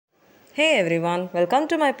Hey everyone, welcome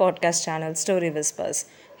to my podcast channel Story Whispers.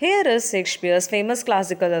 Here is Shakespeare's famous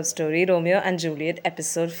classical love story Romeo and Juliet,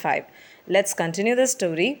 episode 5. Let's continue the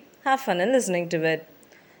story. Have fun in listening to it.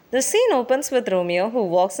 The scene opens with Romeo, who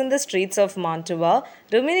walks in the streets of Mantua,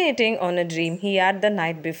 ruminating on a dream he had the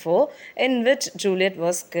night before, in which Juliet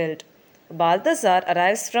was killed. Balthazar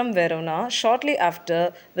arrives from Verona shortly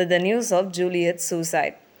after with the news of Juliet's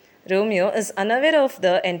suicide. Romeo is unaware of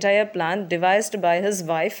the entire plan devised by his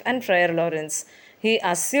wife and Friar Lawrence. He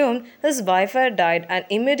assumed his wife had died and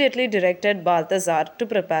immediately directed Balthazar to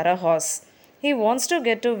prepare a horse. He wants to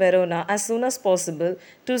get to Verona as soon as possible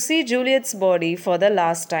to see Juliet's body for the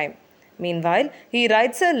last time. Meanwhile, he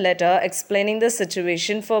writes a letter explaining the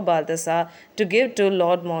situation for Balthazar to give to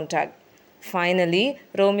Lord Montag. Finally,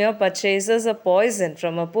 Romeo purchases a poison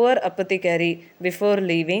from a poor apothecary before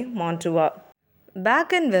leaving Mantua.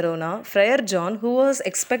 Back in Verona, Friar John, who was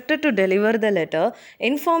expected to deliver the letter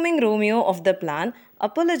informing Romeo of the plan,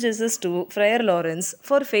 apologizes to Friar Lawrence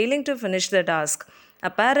for failing to finish the task.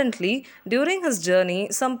 Apparently, during his journey,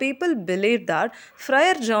 some people believed that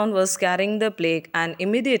Friar John was carrying the plague and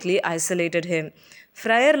immediately isolated him.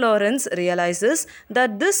 Friar Lawrence realizes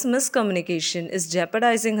that this miscommunication is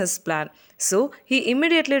jeopardizing his plan, so he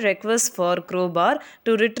immediately requests for Crowbar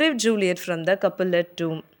to retrieve Juliet from the Capulet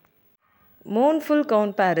tomb. Mournful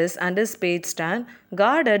Count Paris and his page stand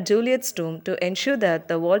guard at Juliet's tomb to ensure that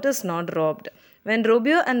the vault is not robbed. When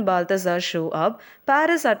Romeo and Balthazar show up,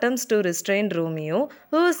 Paris attempts to restrain Romeo,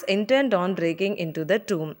 who is intent on breaking into the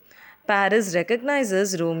tomb. Paris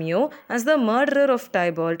recognizes Romeo as the murderer of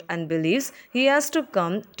Tybalt and believes he has to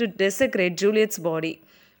come to desecrate Juliet's body.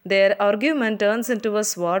 Their argument turns into a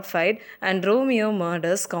sword fight and Romeo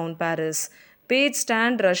murders Count Paris. Page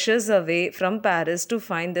Stand rushes away from Paris to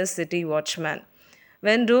find the city watchman.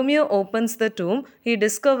 When Romeo opens the tomb, he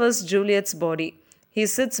discovers Juliet's body. He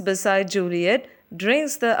sits beside Juliet,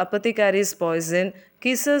 drinks the apothecary's poison,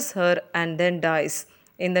 kisses her, and then dies.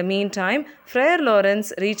 In the meantime, Friar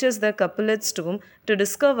Lawrence reaches the Capulet's tomb to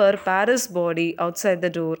discover Paris' body outside the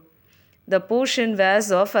door. The potion wears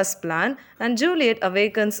off as planned, and Juliet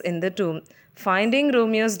awakens in the tomb, finding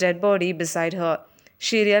Romeo's dead body beside her.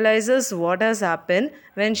 She realizes what has happened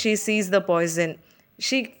when she sees the poison.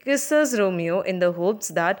 She kisses Romeo in the hopes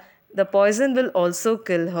that the poison will also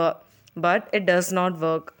kill her, but it does not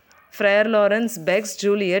work. Friar Lawrence begs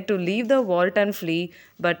Juliet to leave the vault and flee,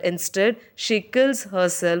 but instead she kills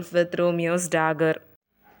herself with Romeo's dagger.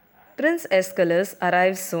 Prince Aeschylus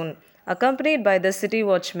arrives soon, accompanied by the city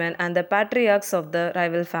watchmen and the patriarchs of the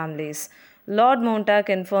rival families. Lord Montag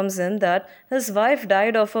informs him that his wife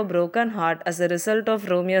died of a broken heart as a result of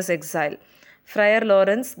Romeo's exile. Friar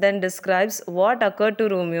Lawrence then describes what occurred to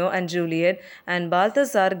Romeo and Juliet, and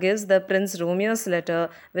Balthazar gives the prince Romeo's letter,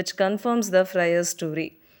 which confirms the friar's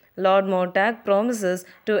story. Lord Montag promises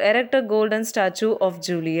to erect a golden statue of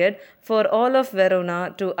Juliet for all of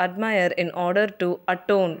Verona to admire in order to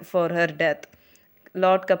atone for her death.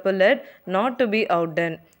 Lord Capulet, not to be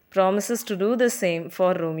outdone, promises to do the same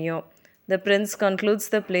for Romeo. The prince concludes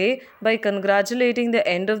the play by congratulating the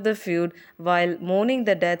end of the feud while mourning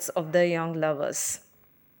the deaths of the young lovers.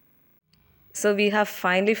 So we have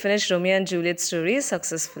finally finished Romeo and Juliet's story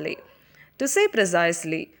successfully. To say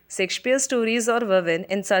precisely, Shakespeare's stories are woven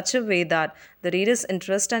in such a way that the reader's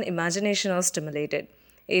interest and imagination are stimulated.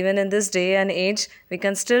 Even in this day and age, we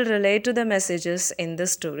can still relate to the messages in the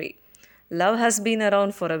story. Love has been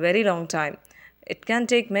around for a very long time. It can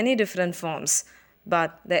take many different forms,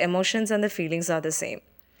 but the emotions and the feelings are the same.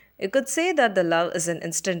 You could say that the love is an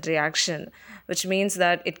instant reaction, which means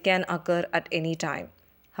that it can occur at any time.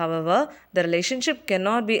 However, the relationship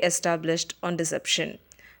cannot be established on deception.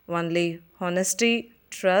 Only honesty,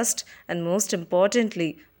 trust, and most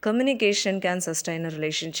importantly, communication can sustain a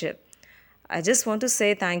relationship. I just want to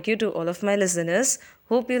say thank you to all of my listeners.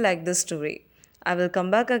 Hope you like this story. I will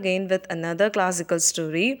come back again with another classical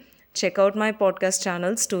story. Check out my podcast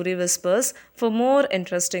channel Story Whispers for more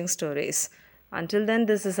interesting stories. Until then,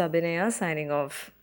 this is Abhinaya signing off.